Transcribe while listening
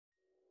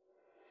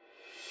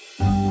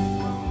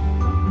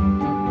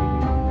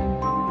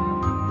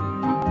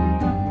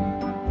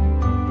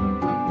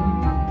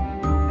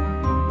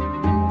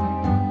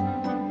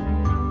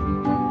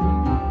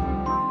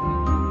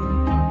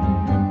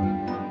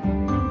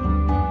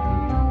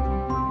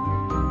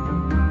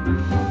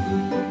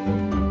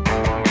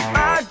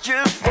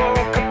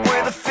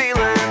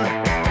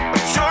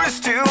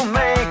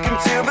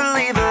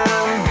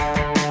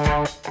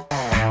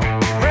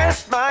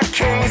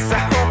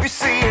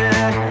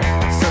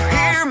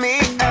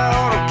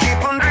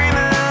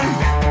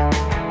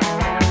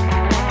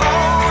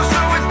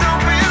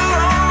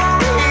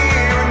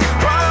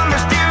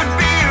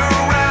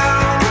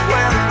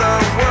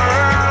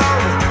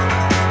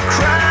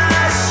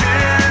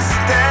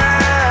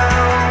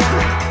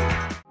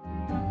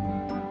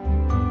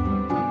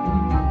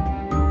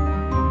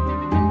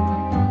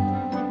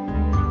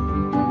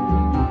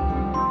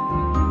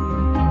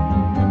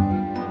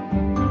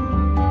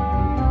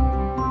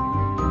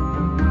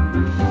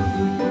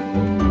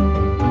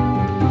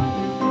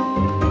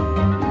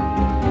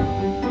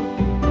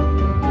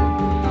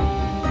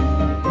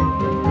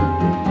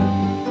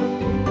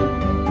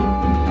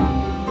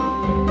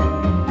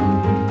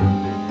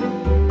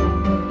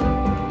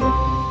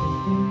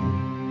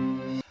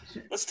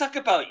Let's talk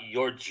about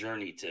your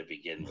journey to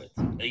begin with.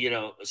 You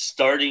know,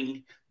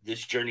 starting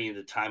this journey in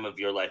the time of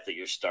your life that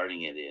you're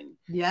starting it in.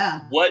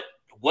 Yeah.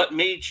 What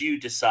made you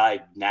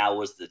decide now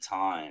was the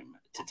time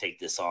to take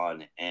this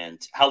on, and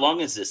how long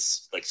has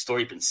this like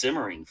story been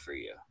simmering for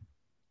you?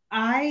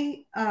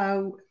 I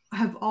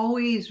have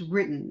always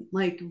written,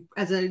 like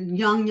as a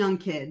young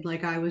kid,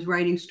 like I was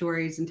writing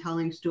stories and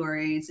telling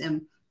stories.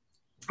 And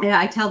yeah,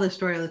 I tell this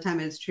story all the time.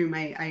 It's true.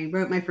 I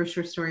wrote my first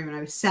short story when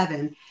I was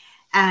 7.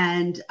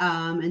 And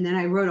then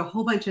I wrote a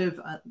whole bunch of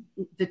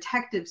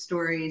detective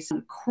stories.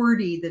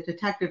 Qwerty, the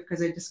detective,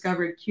 because I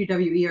discovered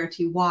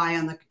Qwerty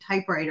on the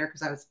typewriter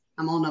because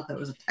I'm old enough that it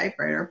was a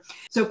typewriter.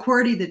 So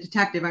Qwerty, the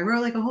detective, I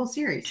wrote like a whole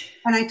series.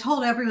 And I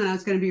told everyone I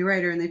was going to be a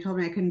writer, and they told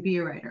me I couldn't be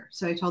a writer.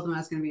 So I told them I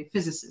was going to be a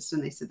physicist,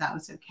 and they said that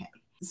was okay.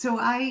 So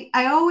I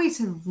always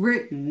have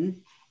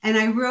written, and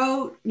I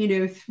wrote,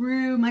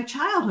 through my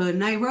childhood,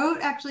 and I wrote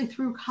actually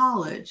through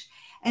college.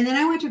 And then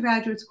I went to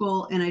graduate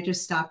school, and I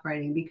just stopped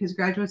writing because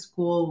graduate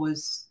school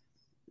was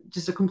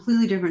just a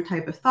completely different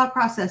type of thought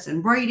process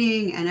and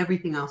writing and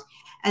everything else.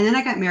 And then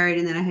I got married,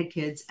 and then I had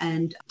kids,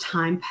 and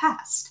time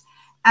passed.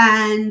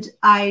 And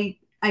I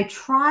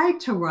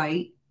tried to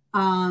write.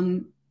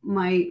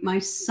 My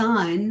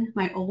son,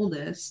 my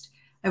oldest,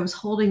 I was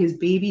holding his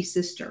baby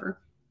sister,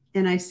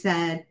 and I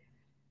said,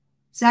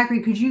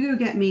 Zachary, could you go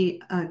get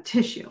me a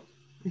tissue?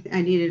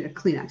 I needed a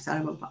Kleenex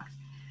out of a box.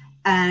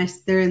 And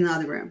they're in the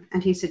other room.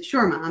 And he said,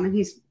 sure, Mom. And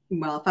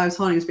if I was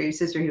holding his baby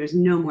sister, he was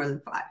no more than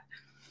 5.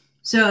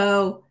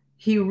 So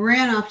he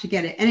ran off to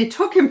get it. And it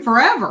took him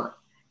forever.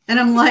 And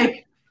I'm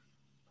like,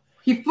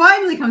 he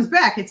finally comes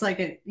back. It's like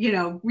a,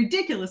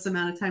 ridiculous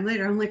amount of time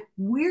later. I'm like,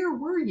 where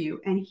were you?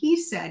 And he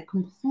said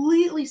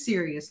completely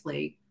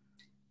seriously,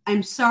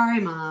 I'm sorry,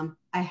 Mom.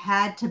 I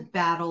had to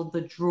battle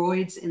the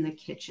droids in the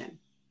kitchen.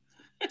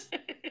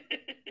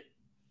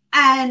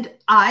 And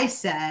I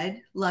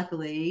said,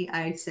 luckily,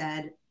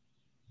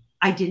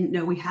 I didn't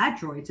know we had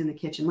droids in the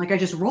kitchen. Like I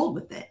just rolled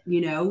with it,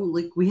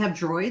 like we have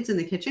droids in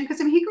the kitchen. Cause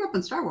he grew up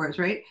on Star Wars,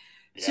 right?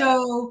 Yeah.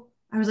 So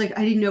I was like,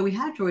 I didn't know we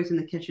had droids in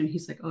the kitchen.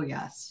 He's like, oh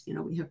yes.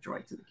 We have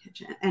droids in the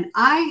kitchen. And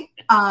I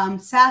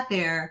sat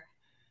there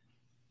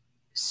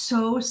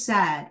so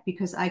sad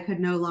because I could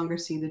no longer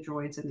see the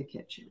droids in the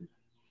kitchen.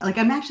 Like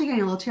I'm actually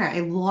getting a little teary.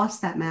 I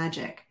lost that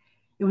magic.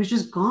 It was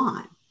just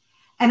gone.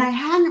 And I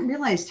hadn't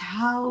realized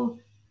how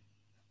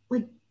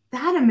like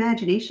that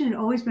imagination had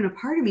always been a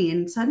part of me.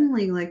 And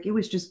suddenly like it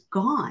was just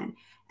gone.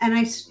 And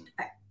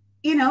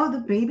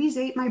the babies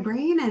ate my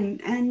brain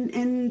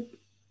and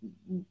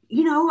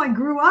I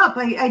grew up.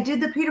 I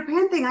did the Peter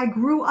Pan thing. I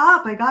grew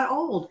up. I got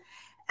old.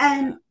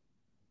 And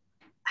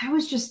I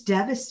was just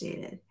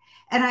devastated.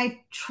 And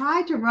I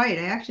tried to write.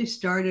 I actually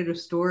started a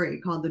story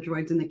called The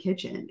Droids in the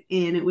Kitchen.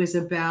 And it was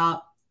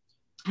about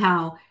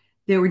how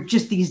there were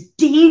just these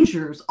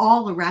dangers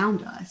all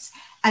around us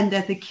and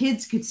that the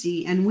kids could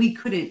see and we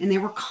couldn't. And they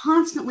were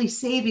constantly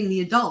saving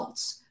the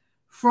adults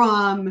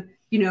from,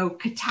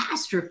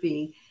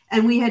 catastrophe.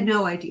 And we had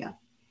no idea.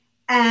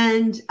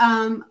 And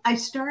I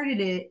started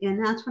it.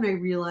 And that's when I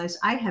realized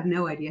I have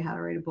no idea how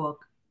to write a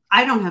book.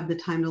 I don't have the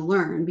time to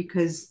learn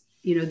because,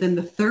 then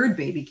the third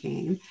baby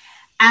came.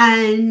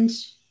 And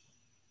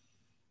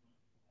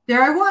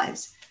there I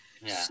was.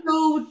 Yeah.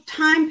 So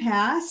time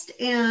passed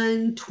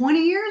and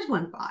 20 years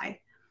went by.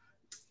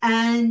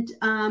 And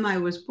I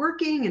was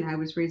working and I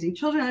was raising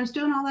children. I was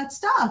doing all that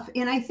stuff.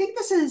 And I think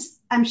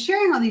I'm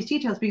sharing all these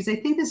details because I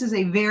think this is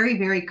a very,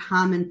 very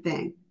common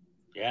thing.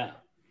 Yeah.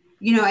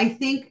 I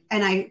think,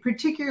 and I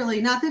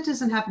particularly, not that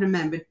doesn't happen to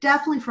men, but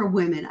definitely for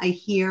women, I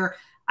hear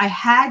I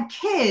had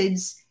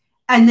kids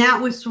and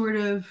that was sort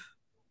of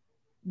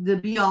the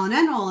be all and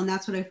end all. And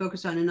that's what I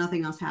focused on and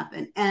nothing else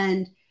happened.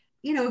 And,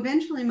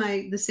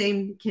 eventually the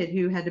same kid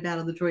who had to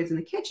battle the droids in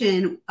the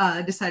kitchen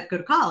decided to go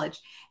to college.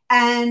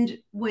 And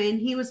when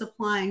he was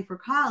applying for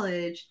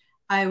college,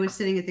 I was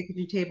sitting at the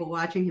kitchen table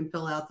watching him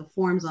fill out the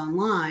forms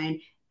online.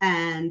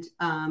 And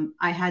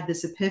I had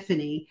this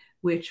epiphany,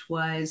 which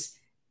was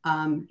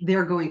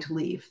they're going to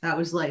leave. That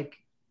was like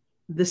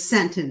the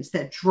sentence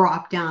that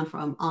dropped down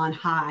from on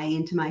high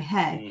into my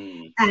head.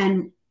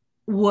 And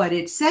what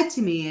it said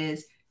to me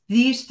is,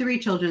 these 3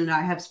 children that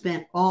I have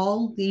spent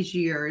all these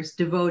years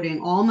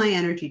devoting all my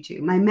energy to,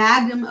 my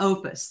magnum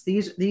opus,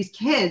 these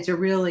kids are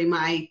really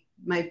my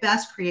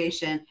best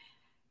creation.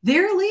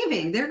 They're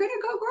leaving. They're going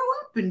to go grow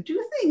up and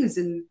do things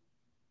and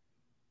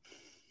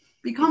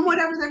become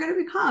whatever they're going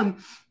to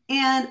become.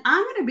 And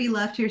I'm going to be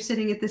left here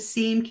sitting at the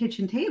same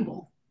kitchen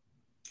table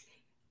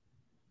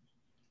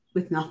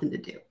with nothing to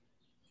do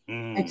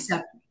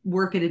except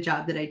work at a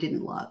job that I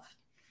didn't love.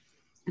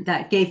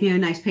 That gave me a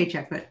nice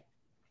paycheck, but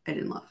I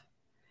didn't love.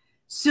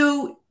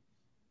 So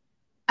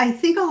I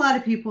think a lot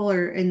of people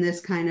are in this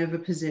kind of a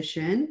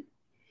position.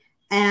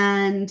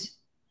 And,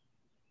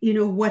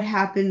 what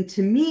happened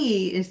to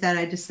me is that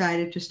I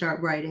decided to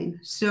start writing.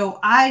 So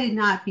I did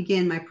not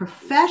begin my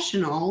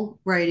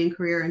professional writing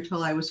career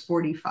until I was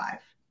 45.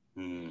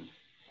 And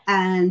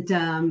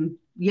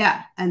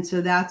and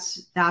so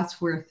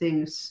that's where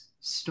things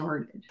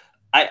started.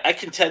 I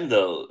contend,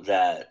 though,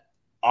 that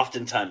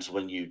oftentimes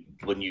when you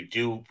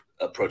do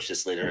approach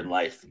this later in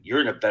life,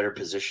 you're in a better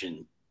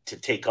position to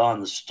take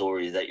on the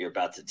story that you're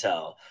about to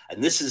tell.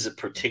 And this is a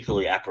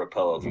particularly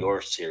apropos of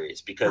your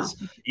series,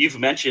 because you've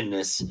mentioned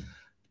this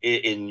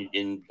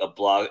in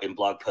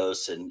blog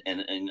posts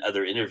and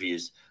other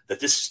interviews, that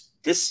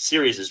this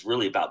series is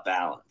really about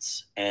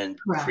balance and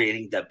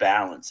creating that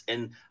balance.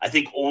 And I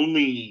think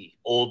only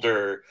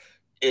older,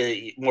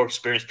 more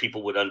experienced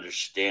people would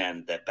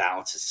understand that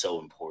balance is so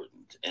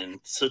important.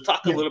 And so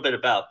talk a little bit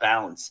about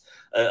balance,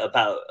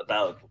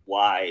 about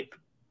why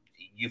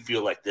you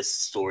feel like this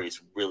story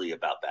is really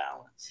about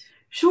balance.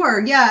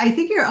 Sure. Yeah, I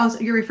think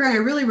you're referring. I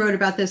really wrote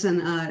about this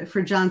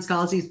for John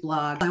Scalzi's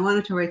blog. I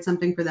wanted to write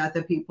something for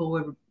that people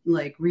would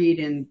like read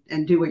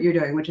and do what you're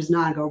doing, which is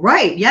not and go,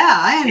 right. Yeah,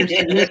 I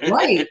understand this.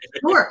 Right.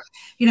 Sure.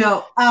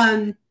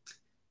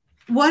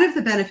 One of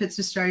the benefits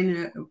of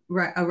starting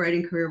a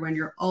writing career when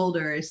you're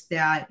older is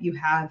that you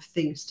have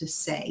things to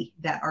say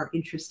that are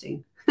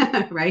interesting.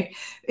 Right.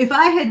 If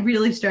I had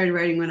really started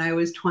writing when I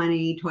was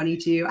 20,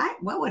 22,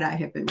 what would I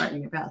have been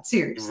writing about?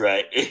 Seriously.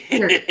 Right.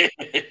 Seriously.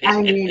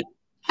 I mean,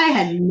 I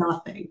had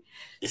nothing.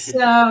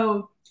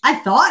 So I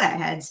thought I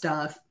had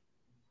stuff.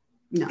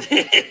 No.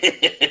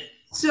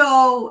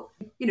 So,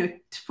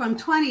 from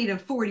 20 to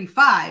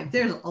 45,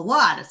 there's a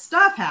lot of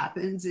stuff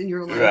happens in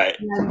your life.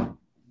 Right.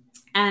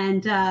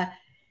 And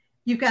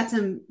you've got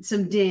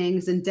some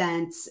dings and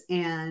dents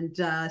and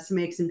some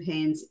aches and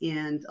pains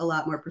and a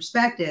lot more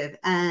perspective.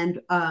 And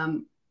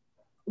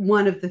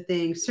one of the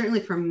things, certainly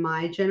from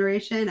my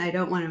generation, I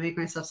don't want to make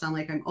myself sound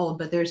like I'm old,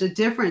 but there's a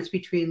difference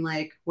between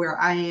like where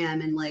I am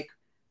and like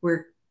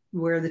where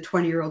the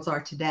 20-year-olds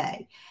are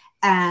today.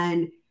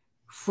 And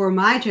for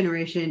my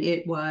generation,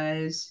 it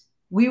was,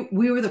 we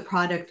were the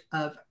product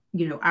of,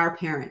 our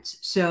parents.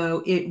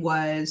 So it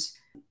was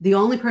the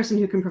only person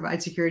who can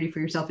provide security for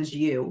yourself is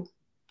you.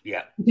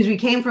 Yeah. Because we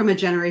came from a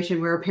generation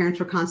where our parents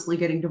were constantly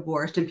getting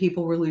divorced and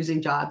people were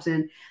losing jobs.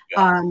 And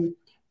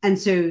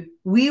so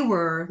we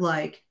were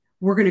like,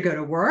 we're going to go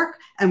to work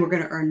and we're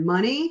going to earn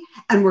money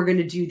and we're going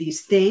to do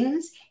these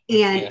things.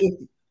 And if,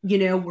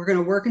 we're going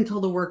to work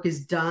until the work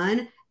is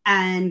done.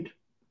 And,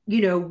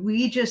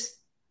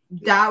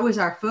 that was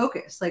our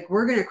focus. Like,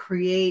 we're going to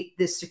create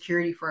this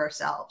security for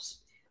ourselves.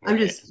 Right. I'm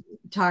just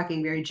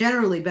talking very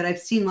generally, but I've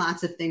seen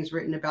lots of things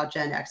written about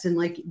Gen X, and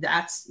like,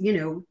 that's,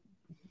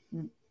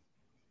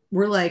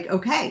 we're like,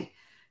 okay,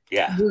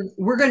 yeah,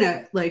 we're going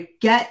to like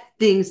get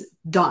things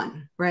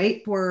done.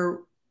 Right.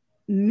 For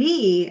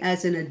me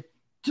as an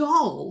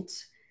adult,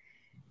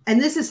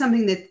 and this is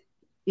something that,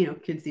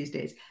 kids these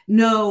days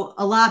know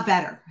a lot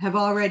better, have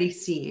already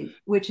seen,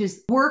 which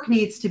is work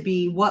needs to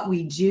be what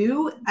we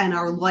do and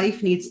our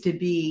life needs to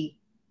be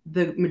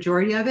the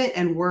majority of it,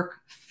 and work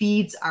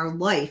feeds our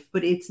life,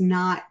 but it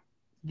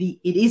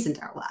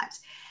isn't our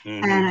lives.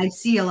 Mm-hmm. And I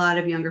see a lot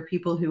of younger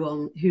people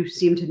who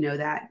seem to know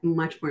that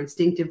much more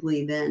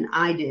instinctively than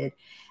I did.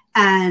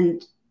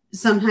 And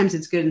sometimes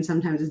it's good and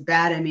sometimes it's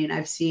bad. I mean,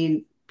 I've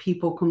seen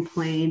people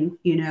complain,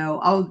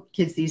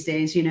 kids these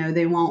days,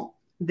 they want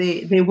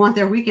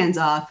their weekends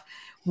off,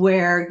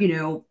 where,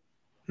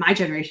 my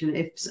generation,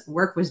 if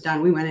work was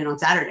done, we went in on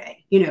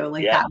Saturday,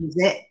 that was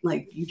it.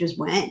 Like, you just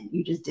went,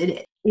 you just did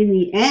it. In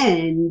the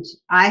end,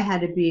 I had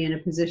to be in a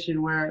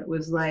position where it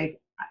was like,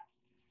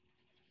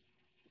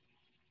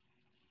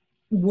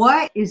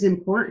 what is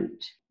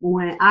important?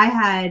 When I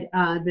had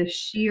the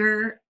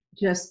sheer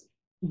just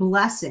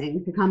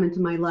blessing to come into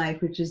my life,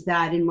 which is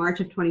that in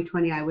March of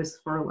 2020, I was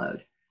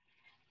furloughed.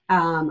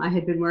 I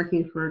had been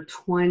working for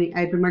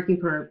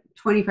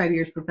 25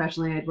 years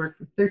professionally. I'd worked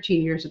for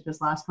 13 years at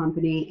this last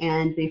company,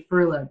 and they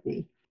furloughed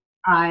me.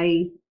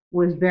 I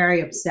was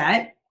very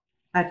upset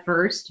at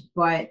first,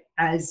 but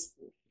as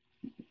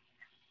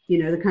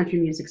the country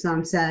music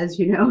song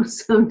says,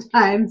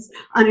 sometimes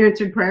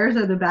unanswered prayers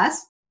are the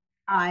best.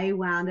 I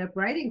wound up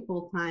writing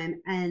full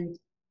time, and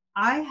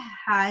I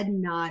had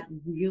not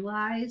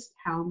realized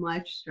how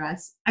much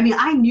stress. I mean,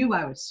 I knew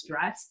I was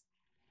stressed.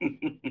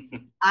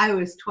 I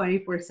was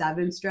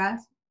 24/7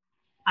 stressed.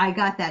 I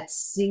got that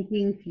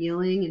sinking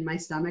feeling in my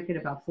stomach at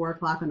about 4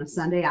 o'clock on a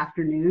Sunday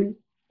afternoon,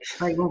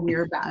 right when we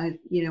were about,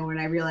 when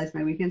I realized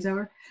my weekend's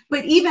over.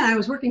 But even I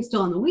was working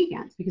still on the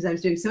weekends because I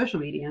was doing social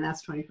media, and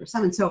that's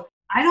 24/7. So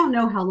I don't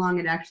know how long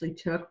it actually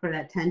took for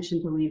that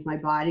tension to leave my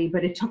body,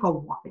 but it took a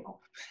while.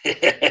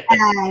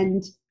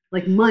 And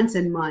like months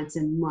and months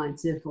and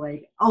months of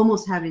like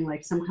almost having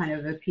like some kind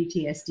of a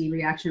PTSD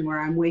reaction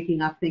where I'm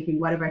waking up thinking,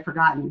 what have I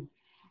forgotten?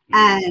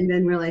 And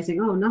then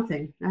realizing, oh,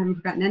 nothing. I haven't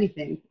forgotten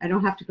anything. I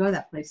don't have to go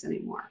that place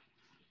anymore.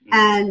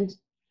 And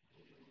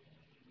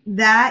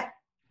that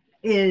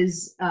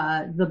is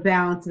the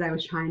balance that I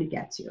was trying to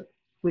get to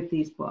with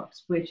these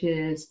books, which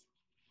is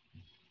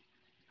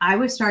I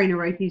was starting to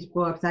write these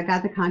books. I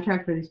got the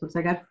contract for these books.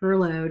 I got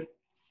furloughed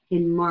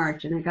in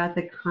March, and I got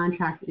the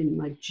contract in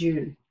like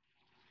June.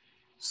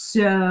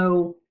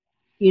 So,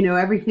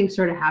 everything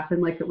sort of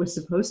happened like it was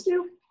supposed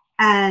to.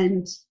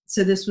 And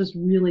so this was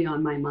really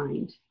on my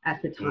mind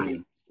at the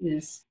time,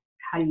 is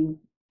how do you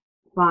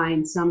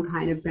find some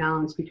kind of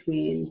balance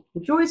between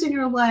the joys in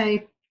your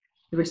life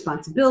the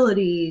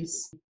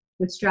responsibilities,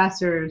 the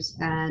stressors,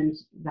 and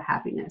the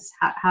happiness.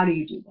 How do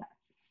you do that?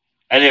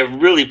 And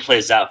it really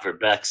plays out for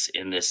Bex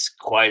in this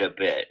quite a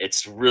bit.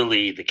 It's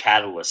really the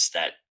catalyst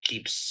that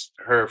keeps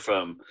her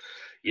from,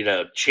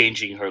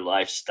 changing her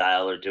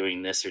lifestyle or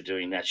doing this or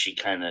doing that. She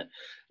kind of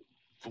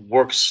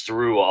works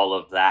through all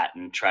of that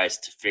and tries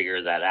to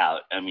figure that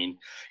out. I mean,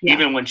 Yeah.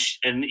 even when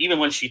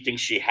she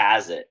thinks she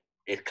has it,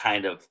 it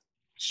kind of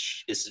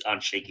is on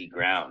shaky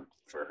ground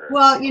for her.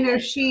 Well,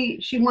 she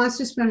wants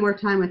to spend more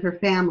time with her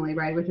family,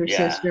 right? With her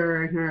Yeah.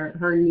 sister and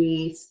her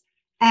niece.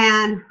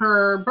 And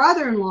her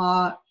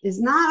brother-in-law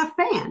is not a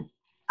fan.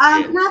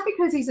 Yeah. Not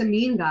because he's a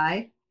mean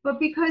guy, but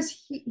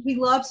because he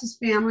loves his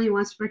family,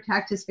 wants to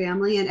protect his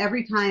family. And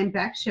every time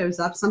Beck shows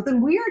up,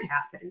 something weird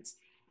happens.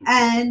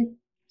 And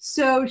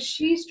so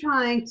she's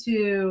trying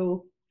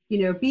to,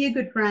 be a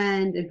good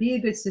friend and be a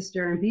good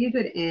sister and be a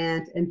good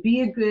aunt and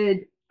be a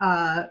good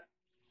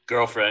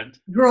girlfriend.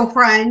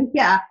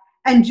 Yeah.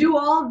 And do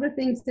all of the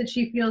things that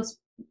she feels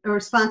a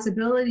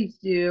responsibility to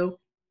do.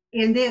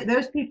 And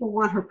those people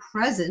want her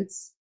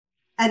presence.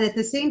 And at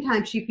the same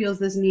time, she feels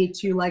this need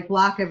to like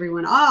block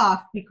everyone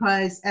off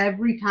because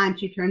every time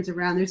she turns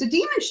around, there's a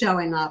demon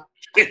showing up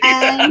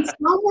and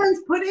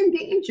someone's put in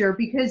danger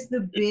because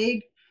the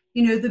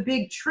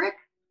big trick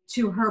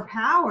to her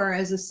power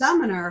as a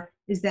summoner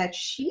is that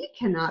she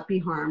cannot be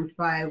harmed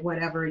by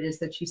whatever it is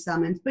that she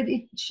summons. But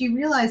she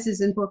realizes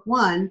in book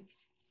 1,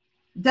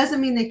 doesn't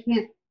mean they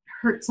can't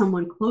hurt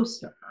someone close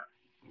to her.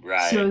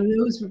 Right. So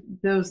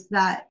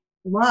that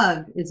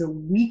love is a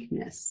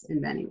weakness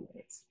in many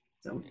ways.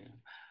 So,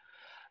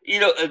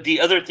 the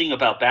other thing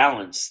about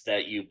balance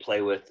that you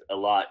play with a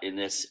lot in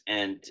this,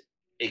 and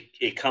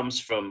it comes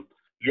from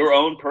your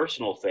own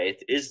personal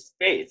faith, is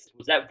faith.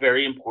 Was that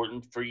very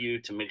important for you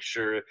to make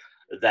sure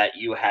that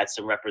you had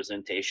some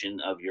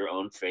representation of your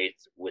own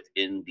faith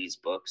within these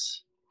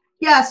books?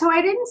 Yeah. So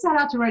I didn't set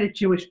out to write a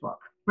Jewish book,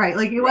 right?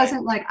 Like it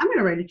wasn't like, I'm going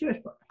to write a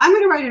Jewish book. I'm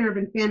going to write an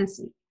urban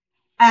fantasy.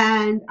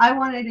 And I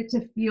wanted it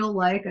to feel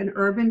like an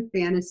urban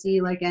fantasy,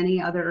 like any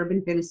other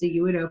urban fantasy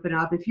you would open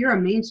up. If you're a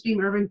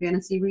mainstream urban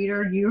fantasy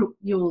reader,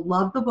 you'll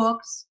love the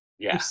books.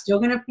 Yeah. You're still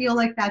going to feel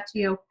like that to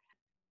you.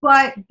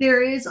 But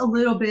there is a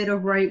little bit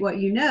of write what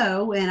you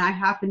know. And I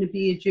happen to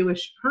be a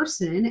Jewish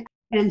person.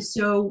 And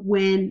so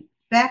when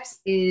Bex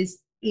is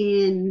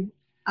in,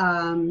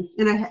 and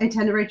I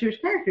tend to write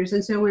Jewish characters.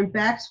 And so when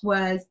Bex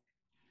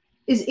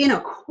is in a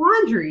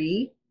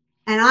quandary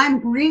and I'm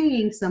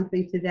bringing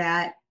something to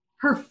that,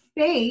 her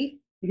faith,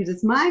 because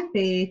it's my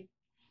faith,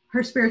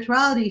 her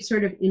spirituality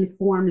sort of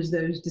informs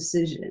those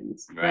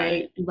decisions,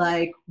 right?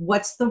 Like,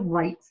 what's the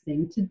right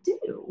thing to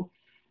do?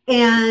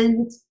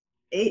 And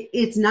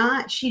it's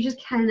not, she just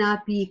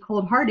cannot be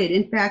cold-hearted.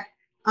 In fact,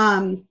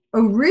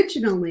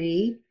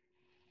 originally,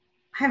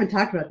 I haven't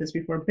talked about this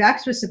before,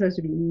 Bex was supposed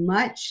to be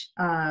much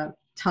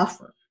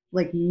tougher,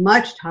 like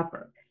much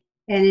tougher.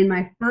 And in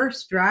my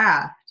first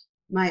draft,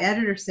 my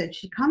editor said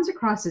she comes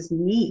across as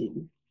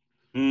mean.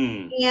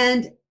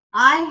 And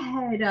I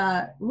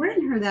had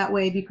written her that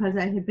way because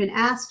I had been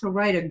asked to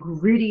write a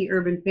gritty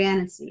urban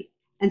fantasy.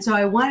 And so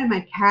I wanted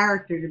my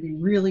character to be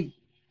really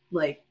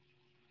like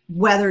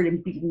weathered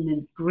and beaten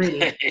and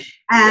gritty.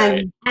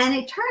 And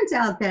it turns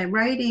out that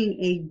writing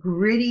a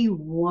gritty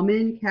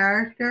woman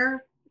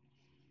character,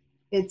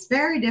 it's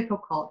very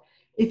difficult.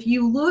 If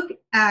you look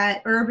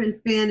at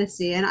urban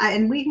fantasy,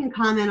 and we can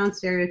comment on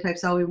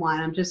stereotypes all we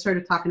want, I'm just sort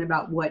of talking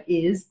about what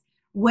is.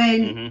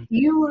 When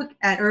you look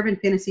at urban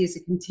fantasy as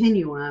a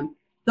continuum,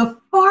 the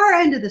far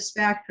end of the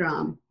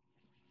spectrum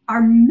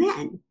are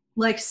men,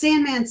 like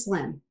Sandman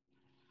Slim.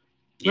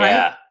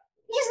 Right?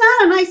 He's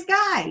not a nice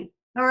guy.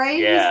 All right.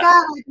 He's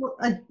got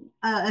like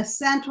a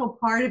central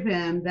part of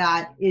him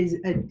that is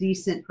a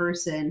decent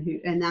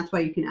person and that's why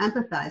you can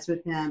empathize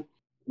with him.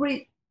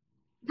 Wait,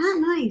 not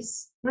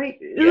nice, right?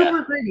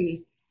 Uber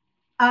gritty.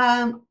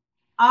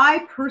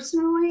 I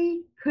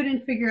personally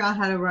couldn't figure out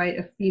how to write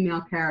a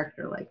female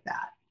character like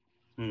that.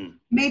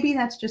 Maybe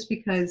that's just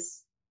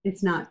because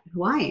it's not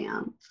who I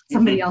am.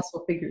 Somebody else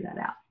will figure that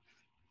out.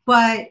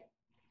 But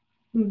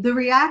the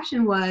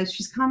reaction was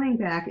she's coming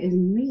back as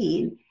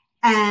mean.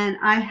 And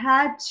I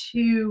had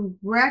to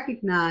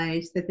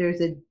recognize that there's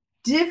a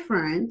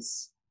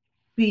difference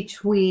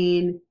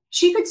between,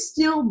 she could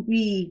still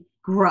be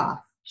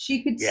gruff.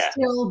 She could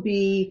still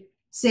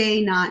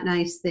say not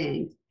nice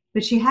things,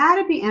 but she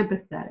had to be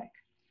empathetic.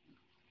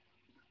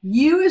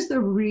 You as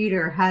the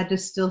reader had to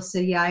still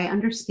say, yeah, I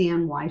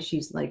understand why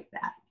she's like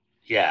that.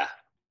 Yeah.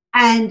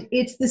 And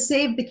it's the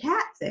save the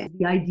cat thing.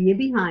 The idea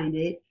behind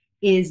it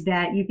is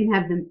that you can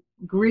have the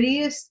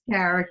grittiest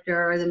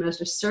character, the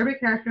most acerbic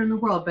character in the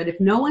world, but if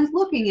no one's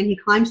looking and he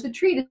climbs the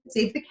tree to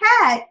save the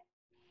cat,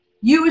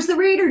 you as the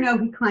reader know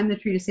he climbed the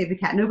tree to save the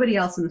cat. Nobody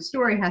else in the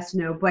story has to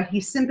know, but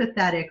he's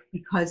sympathetic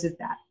because of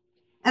that.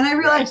 And I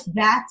realized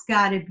that's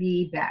got to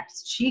be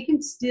Bex. She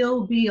can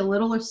still be a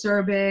little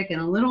acerbic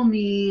and a little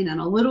mean and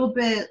a little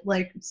bit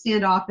like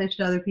standoffish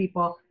to other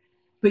people.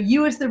 But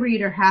you as the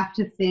reader have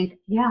to think,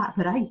 yeah,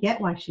 but I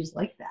get why she's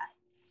like that.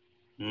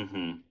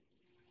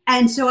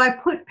 And so I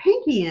put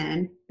Pinky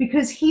in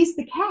because he's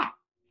the cat.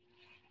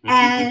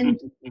 And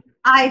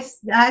that's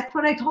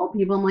what I told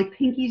people. I'm like,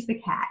 Pinky's the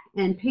cat.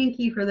 And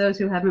Pinky, for those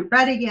who haven't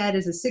read it yet,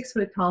 is a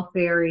 6-foot-tall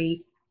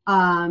fairy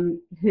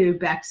who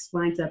Bex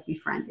winds up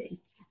befriending.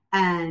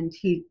 And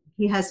he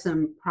has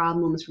some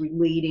problems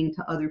relating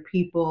to other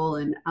people,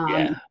 and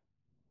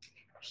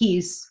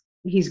he's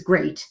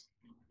great.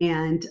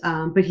 And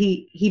but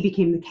he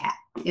became the cat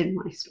in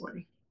my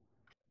story.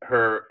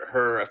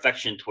 Her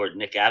affection toward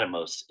Nick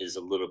Adamos is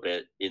a little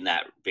bit in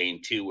that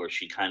vein too, where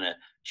she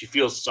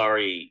feels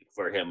sorry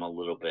for him a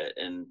little bit,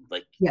 and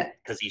like,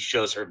 because he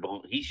shows her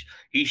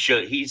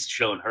he's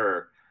shown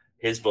her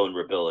his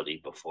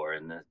vulnerability before,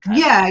 and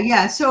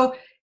so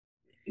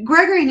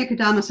Gregory and Nick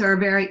Adamos are a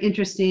very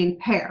interesting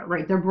pair,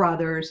 right? They're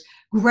brothers.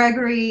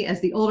 Gregory,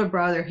 as the older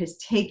brother, has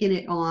taken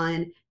it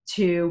on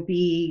to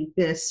be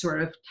this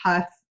sort of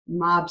tough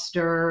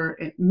mobster,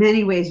 in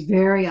many ways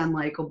very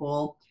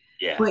unlikable.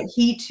 Yeah. But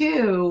he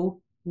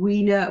too,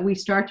 we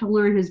start to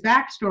learn his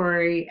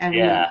backstory, and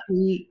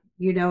he,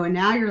 and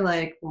now you're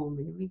like, oh,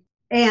 maybe.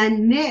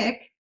 And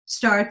Nick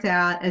starts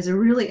out as a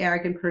really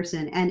arrogant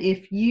person. And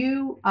if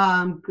you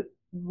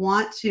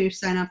want to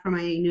sign up for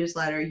my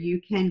newsletter,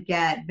 you can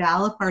get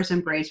Valafar's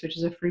Embrace, which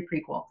is a free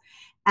prequel.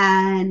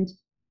 And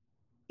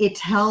it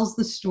tells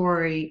the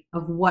story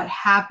of what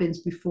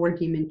happens before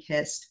Demon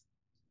Kissed.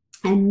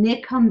 And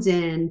Nick comes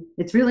in,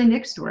 it's really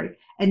Nick's story.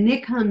 And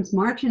Nick comes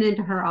marching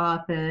into her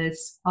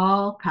office,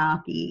 all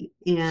cocky,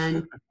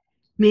 and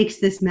makes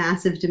this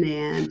massive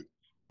demand,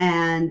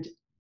 and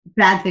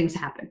bad things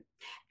happen.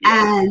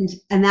 Yeah.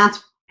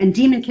 And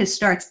Demon Kiss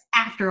starts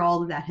after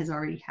all of that has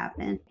already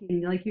happened.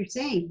 And like you're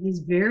saying, he's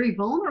very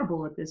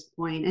vulnerable at this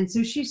point. And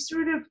so she's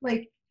sort of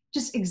like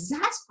just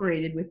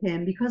exasperated with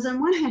him, because on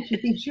one hand, she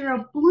thinks you're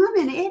a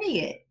blooming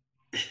idiot.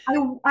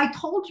 I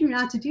told you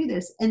not to do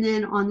this. And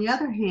then on the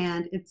other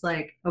hand, it's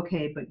like,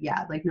 okay, but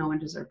yeah, like no one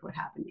deserved what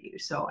happened to you.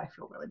 So I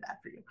feel really bad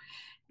for you.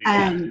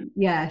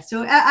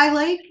 So I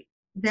like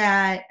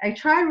that. I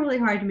try really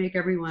hard to make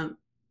everyone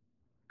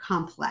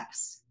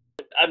complex.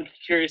 I'm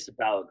curious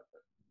about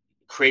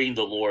creating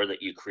the lore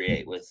that you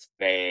create with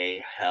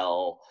Fae,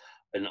 Hell,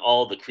 and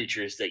all the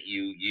creatures that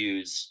you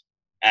use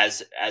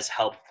as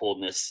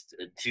helpfulness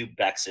to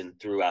Bexon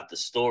throughout the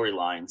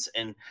storylines.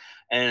 And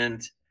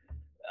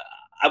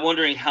I'm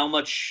wondering how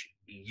much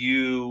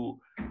you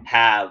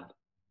have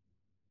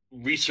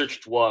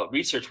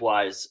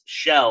research-wise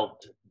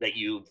shelved that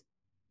you've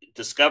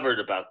discovered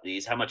about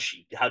these. How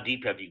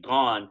deep have you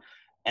gone,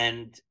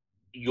 and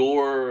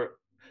your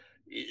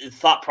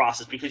thought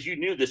process, because you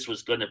knew this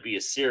was going to be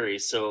a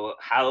series. So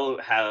how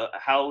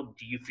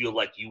do you feel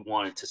like you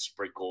wanted to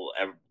sprinkle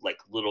like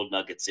little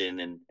nuggets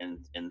in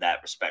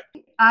that respect?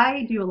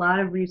 I do a lot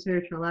of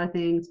research for a lot of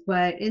things,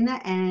 but in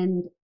the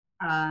end,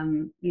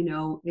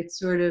 it's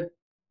sort of,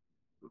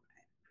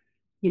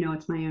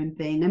 it's my own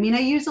thing. I mean, I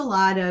use a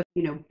lot of,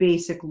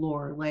 basic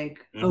lore,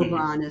 like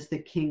Oberon is the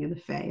king of the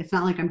Fae. It's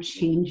not like I'm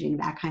changing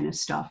that kind of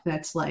stuff.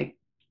 That's like,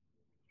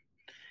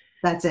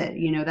 that's it,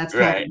 that's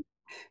right.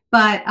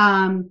 But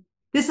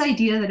this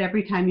idea that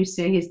every time you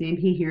say his name,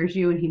 he hears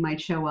you and he might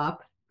show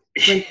up,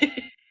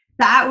 like,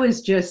 that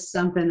was just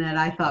something that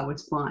I thought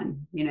was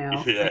fun,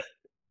 Yeah. Like,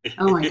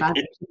 oh my God,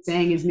 I keep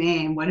saying his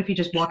name. What if he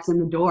just walks in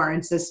the door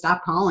and says,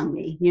 stop calling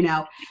me,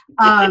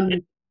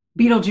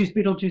 Beetlejuice,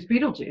 Beetlejuice,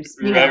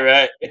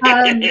 Beetlejuice.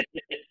 Right.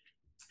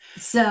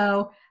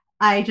 So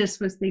I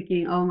just was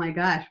thinking, oh my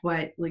gosh,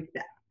 what, like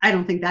that? I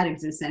don't think that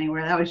exists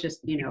anywhere. That was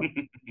just,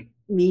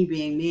 me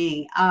being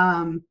me.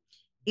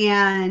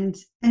 And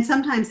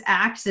sometimes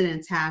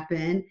accidents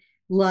happen.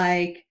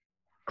 Like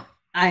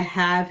I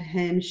have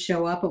him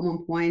show up at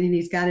one point and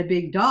he's got a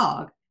big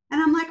dog.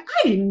 And I'm like,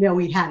 I didn't know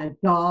he had a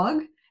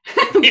dog.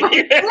 But there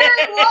he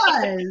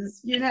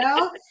was, and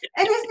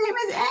his name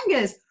is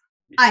Angus.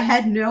 I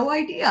had no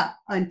idea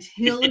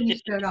until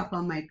he showed up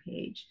on my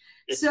page.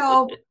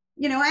 So,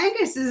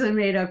 Angus is a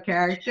made-up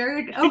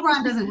character.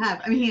 Oberon doesn't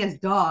have, he has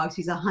dogs.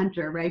 He's a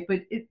hunter, right?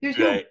 But there's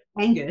no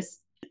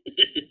Angus.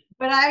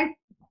 But I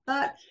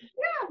thought,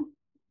 yeah,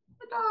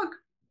 the dog.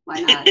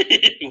 Why not?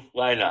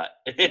 Why not?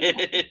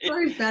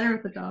 Story's better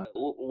with the dog.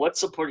 What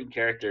supporting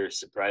character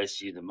surprised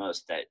you the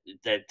most that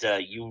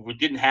you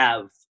didn't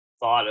have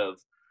thought of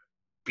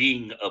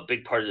being a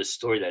big part of the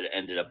story that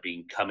ended up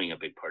becoming a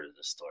big part of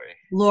the story?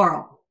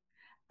 Laurel.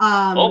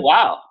 Oh,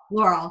 wow.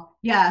 Laurel.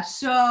 Yeah.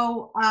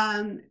 So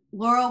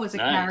Laurel was a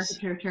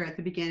caricature at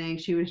the beginning.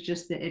 She was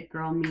just the it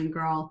girl, mean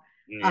girl.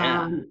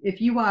 Yeah. If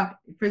you walk,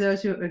 for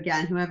those who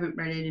haven't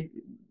read it,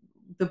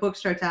 the book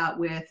starts out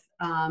with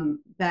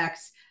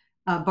Bex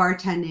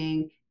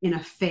bartending in a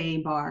Fae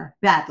bar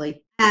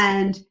badly.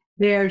 And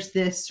there's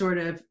this sort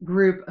of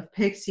group of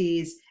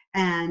pixies,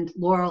 and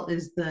Laurel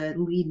is the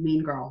lead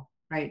mean girl,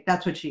 right?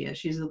 That's what she is.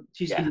 She's the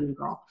mean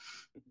girl.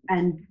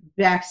 And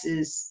Bex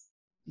is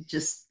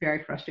just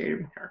very frustrated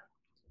with her.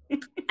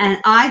 And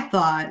I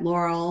thought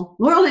Laurel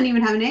didn't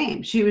even have a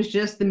name. She was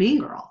just the mean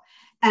girl.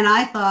 And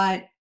I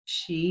thought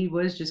she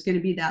was just going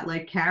to be that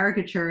like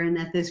caricature, and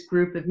that this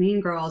group of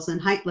mean girls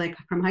and like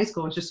from high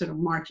school was just sort of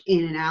march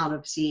in and out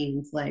of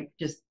scenes, like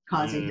just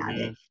causing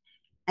havoc.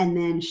 And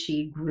then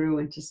she grew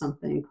into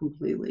something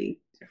completely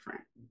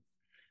different.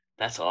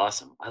 That's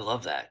awesome. I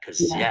love that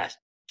because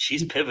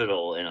she's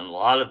pivotal in a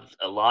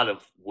lot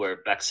of where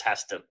Bex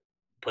has to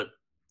put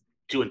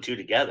 2 and 2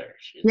 together.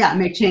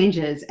 Make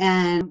changes.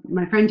 And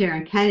my friend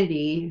Darren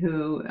Kennedy,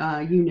 who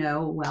you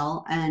know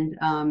well, and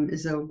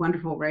is a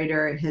wonderful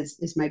writer,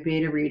 is my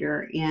beta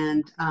reader,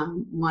 and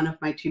one of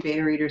my 2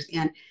 beta readers,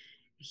 and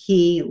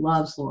he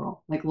loves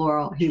Laurel. Like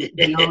Laurel, he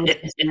always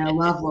says, I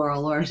love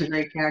Laurel. Laurel's a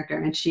great character,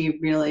 and she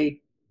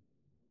really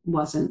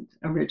wasn't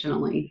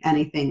originally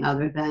anything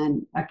other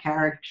than a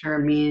caricature,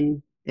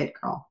 mean it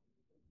girl.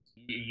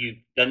 You've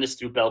done this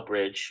through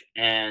Bellbridge,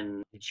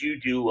 and did you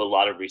do a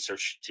lot of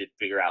research to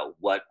figure out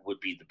what would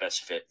be the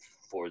best fit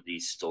for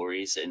these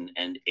stories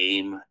and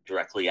aim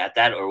directly at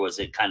that, or was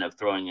it kind of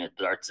throwing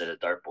darts at a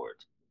dartboard?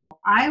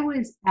 I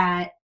was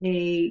at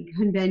a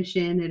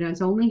convention that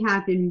has only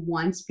happened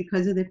once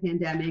because of the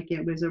pandemic.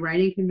 It was a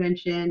writing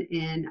convention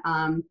in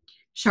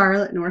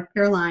Charlotte, North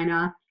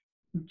Carolina.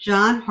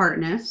 John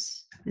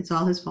Hartness, it's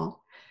all his fault.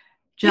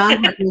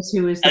 John Hartness,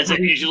 who is as it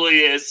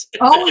usually is,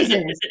 always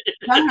is.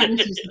 John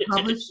Hartness is the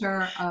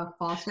publisher of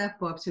Falstaff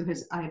Books,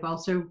 I've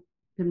also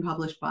been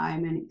published by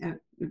many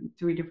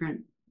 3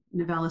 different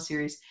novella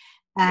series.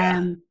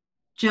 And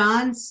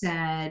John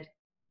said,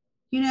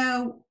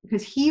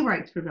 because he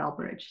writes for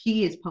Bellbridge,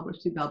 he is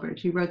published through Bellbridge.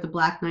 He wrote the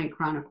Black Knight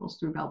Chronicles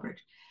through Bellbridge,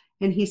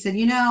 and he said,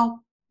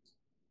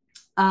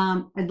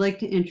 I'd like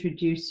to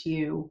introduce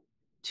you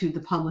to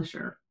the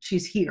publisher.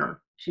 She's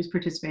here. She's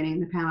participating in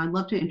the panel. I'd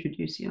love to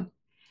introduce you.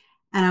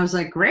 And I was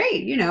like,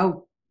 great,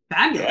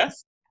 fabulous.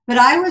 Yes. But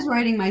I was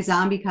writing my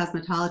zombie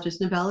cosmetologist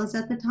novellas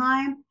at the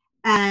time,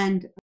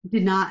 and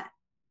that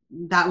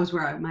was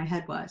where my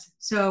head was.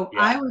 So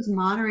I was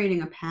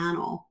moderating a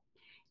panel,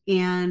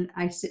 and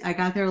I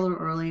got there a little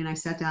early, and I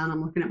sat down,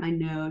 I'm looking at my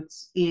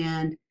notes,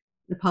 and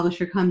the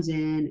publisher comes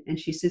in, and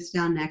she sits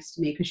down next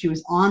to me because she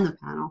was on the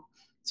panel.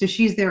 So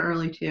she's there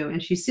early too.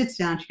 And she sits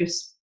down, she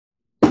goes,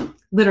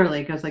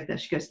 literally goes like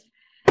this. She goes,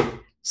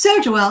 so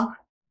Joelle,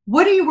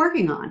 what are you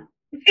working on?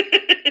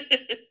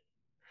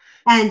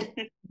 And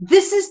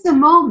this is the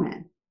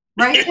moment,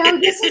 right, Joe?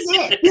 This is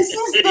it. This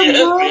is the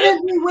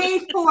moment we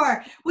wait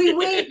for. We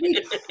pray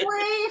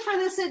for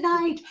this at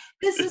night.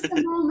 This is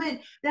the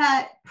moment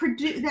that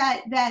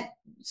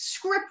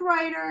script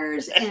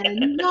writers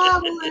and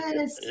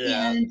novelists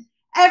and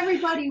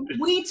everybody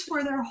waits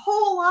for their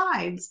whole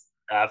lives.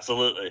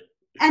 Absolutely.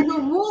 And the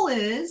rule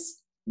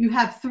is you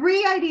have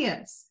 3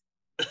 ideas.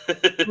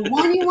 The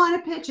one you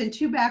want to pitch and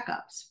 2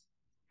 backups.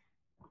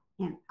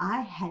 And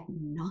I had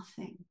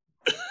nothing.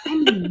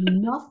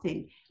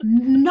 Nothing.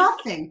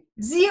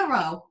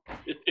 0.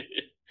 And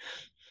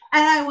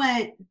I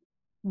went,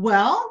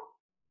 well,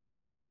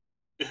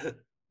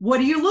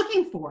 what are you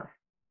looking for?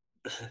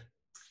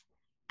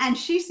 And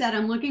she said,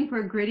 I'm looking for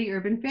a gritty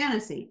urban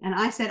fantasy. And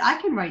I said,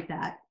 I can write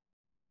that.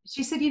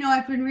 She said,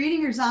 I've been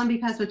reading your zombie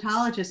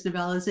cosmetologist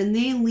novellas, and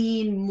they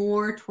lean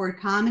more toward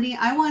comedy.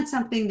 I want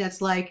something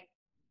that's like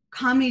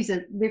comedies,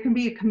 that there can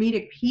be a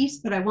comedic piece,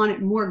 but I want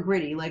it more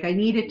gritty. Like I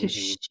need it to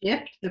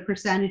shift the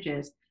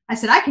percentages. I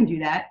said, I can do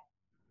that.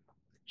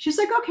 She's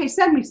like, okay,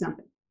 send me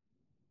something.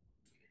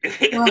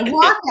 So I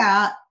walk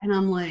out, and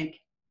I'm like,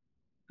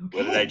 okay,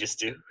 what did I just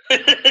do?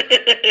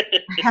 I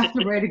have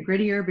to write a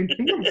gritty urban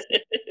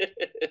fantasy.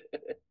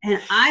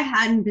 And I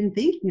hadn't been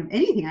thinking of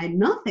anything. I had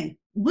nothing,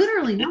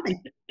 literally nothing.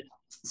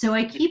 So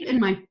I keep in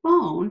my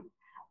phone,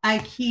 I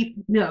keep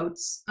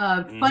notes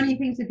of funny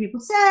things that people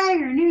say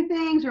or new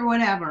things or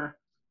whatever.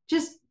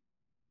 Just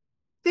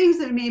things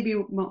that maybe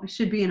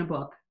should be in a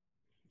book.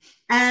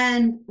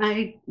 And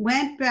I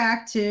went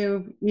back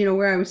to,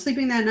 where I was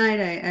sleeping that night.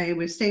 I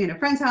was staying at a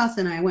friend's house,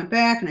 and I went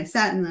back and I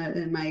sat in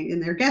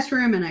their guest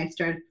room, and I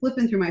started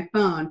flipping through my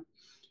phone.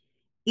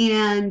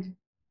 And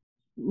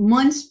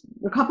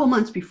a couple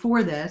months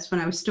before this,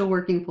 when I was still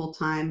working full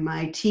time,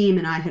 my team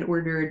and I had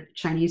ordered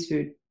Chinese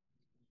food,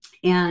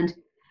 and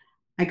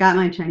I got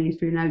my Chinese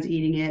food and I was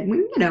eating it.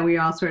 And we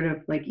all sort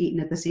of like eating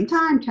at the same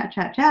time,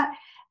 chat.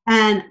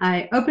 And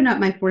I opened up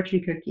my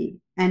fortune cookie,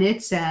 and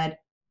it said,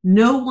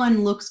 no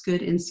one looks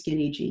good in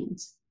skinny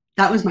jeans.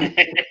 That was my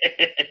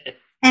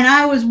and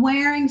I was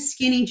wearing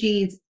skinny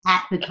jeans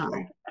at the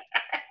time.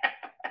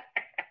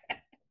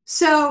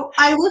 So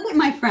I look at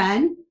my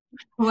friend,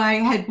 who I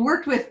had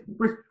worked with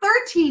for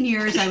 13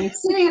 years. I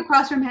was sitting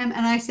across from him,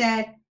 and I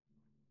said,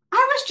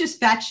 I was just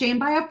fat shamed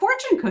by a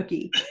fortune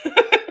cookie.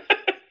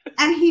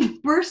 And he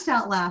burst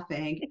out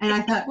laughing. And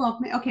I thought, well,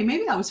 okay,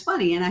 maybe that was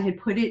funny. And I had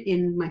put it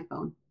in my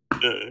phone.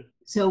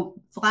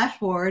 So flash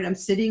forward, I'm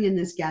sitting in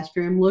this guest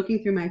room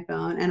looking through my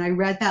phone, and I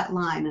read that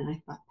line, and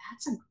I thought,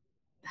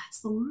 that's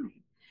the line.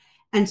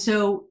 And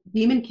so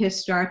Demon Kiss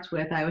starts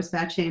with, I was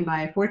fat shamed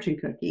by a fortune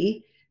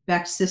cookie.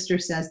 Beck's sister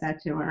says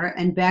that to her,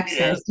 and Beck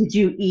says, did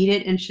you eat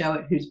it and show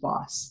it who's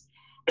boss?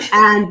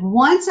 And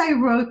once I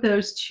wrote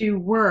those 2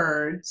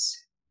 words,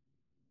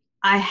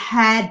 I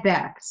had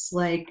Beck's,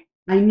 like,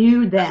 I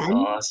knew That's then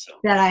awesome.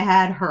 that I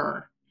had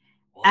her.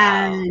 Wow.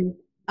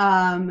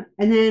 And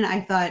then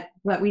I thought,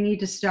 but we need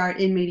to start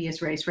in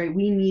medias res, right?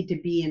 We need to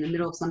be in the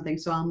middle of something.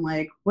 So I'm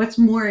like, what's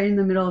more in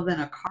the middle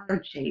than a car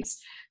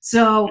chase?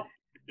 So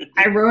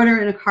I wrote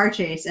her in a car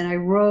chase, and I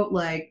wrote,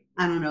 like,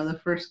 I don't know, the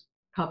first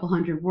couple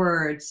hundred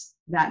words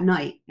that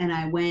night. And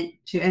I went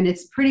to, and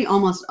it's pretty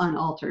almost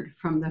unaltered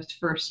from the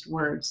first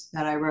words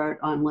that I wrote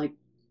on, like, in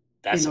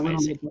That's a little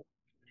amazing. notebook.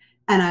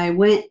 And I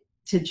went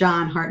to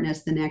John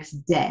Hartness the next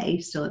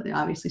day,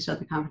 obviously still at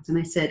the conference, and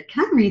I said,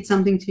 "Can I read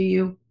something to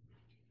you?"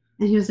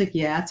 And he was like,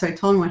 "Yeah." So I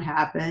told him what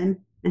happened,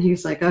 and he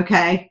was like,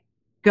 "Okay,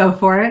 go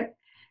for it."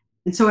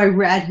 And so I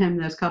read him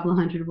those couple of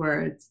hundred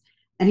words,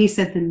 and he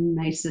said the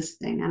nicest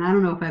thing, and I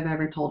don't know if I've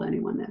ever told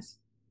anyone this.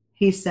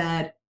 He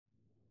said,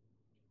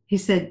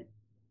 "It's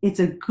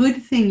a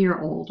good thing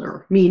you're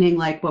older," meaning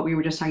like what we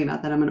were just talking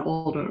about, that I'm an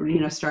older,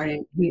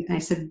 starting. And I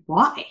said,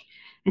 "Why?"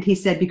 And he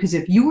said, "Because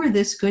if you were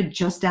this good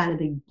just out of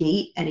the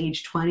gate at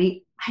age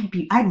 20,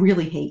 I'd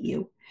really hate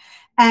you."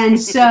 And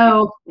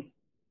so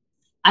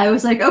I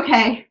was like,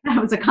 okay,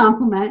 that was a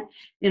compliment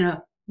in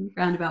a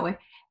roundabout way.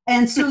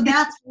 And so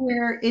that's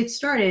where it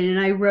started. And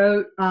I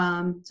wrote,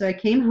 so I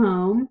came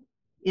home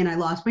and I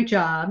lost my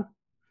job,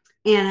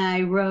 and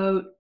I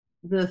wrote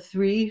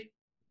I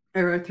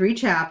wrote 3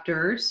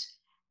 chapters.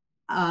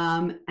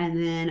 And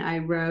then I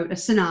wrote a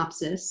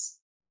synopsis.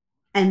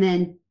 And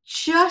then,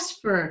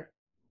 just for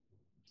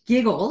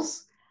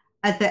giggles,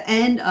 at the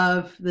end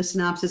of the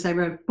synopsis, I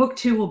wrote, book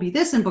 2 will be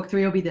this and book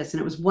 3 will be this.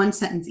 And it was 1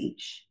 sentence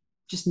each,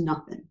 just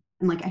nothing.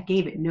 And like, I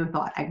gave it no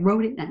thought. I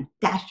wrote it and I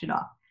dashed it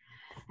off,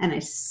 and I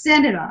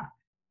sent it off.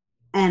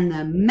 And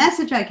the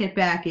message I get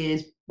back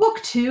is,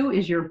 book 2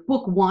 is your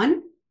book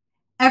 1.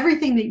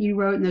 Everything that you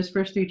wrote in those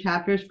first 3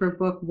 chapters for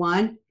book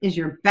 1 is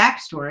your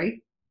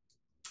backstory,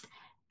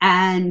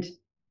 and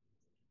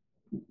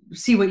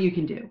see what you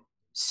can do.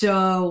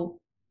 So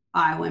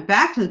I went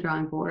back to the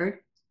drawing board.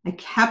 I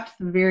kept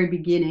the very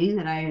beginning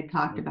that I had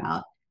talked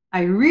about.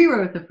 I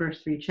rewrote the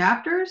first 3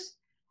 chapters.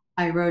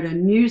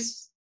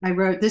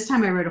 This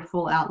time I wrote a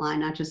full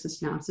outline, not just the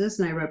synopsis.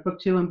 And I wrote, book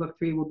 2 and book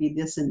 3 will be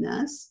this and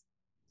this.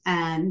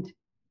 And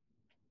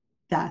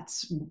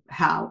that's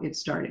how it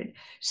started.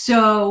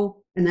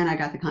 So, and then I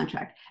got the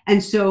contract.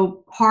 And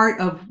so part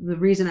of the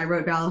reason I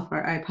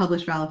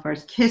published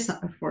Valifar's Kiss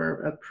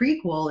for a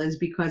prequel, is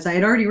because I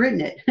had already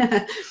written it.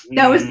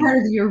 That was part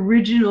of the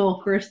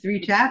original first 3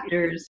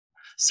 chapters.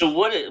 So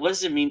what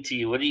does it mean to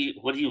you? What do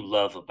you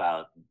love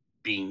about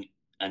being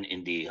an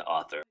indie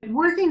author?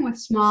 Working with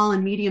small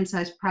and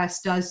medium-sized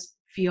press does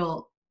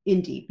feel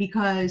indie,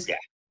 because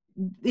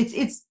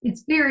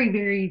it's very,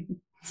 very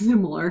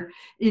similar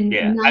in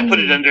I put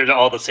it under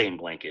all the same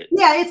blanket.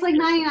 Yeah, it's like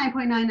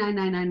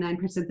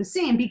 99.99999% the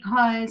same,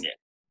 because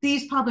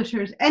these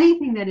publishers,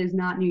 anything that is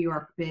not New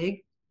York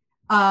big,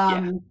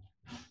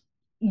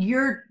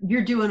 you're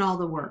doing all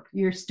the work.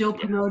 You're still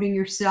promoting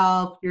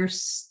yourself. You're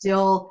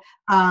still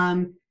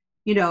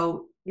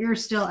you're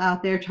still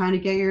out there trying to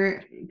get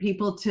your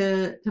people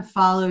to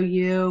follow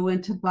you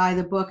and to buy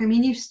the book. I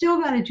mean, you've still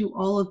got to do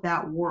all of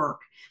that work.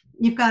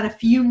 You've got a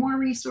few more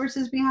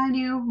resources behind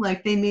you.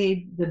 Like, they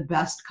made the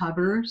best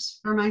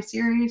covers for my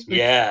series.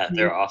 Yeah,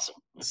 they're awesome.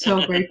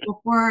 So grateful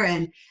for,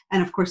 and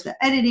of course the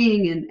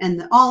editing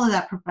and all of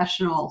that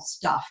professional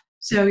stuff.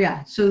 So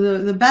so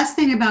the best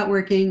thing about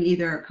working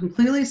either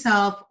completely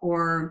self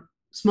or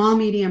small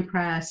medium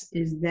press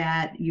is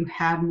that you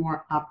have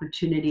more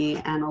opportunity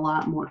and a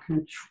lot more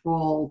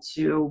control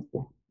to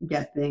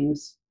get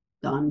things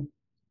done,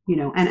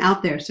 and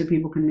out there so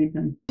people can read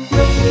them.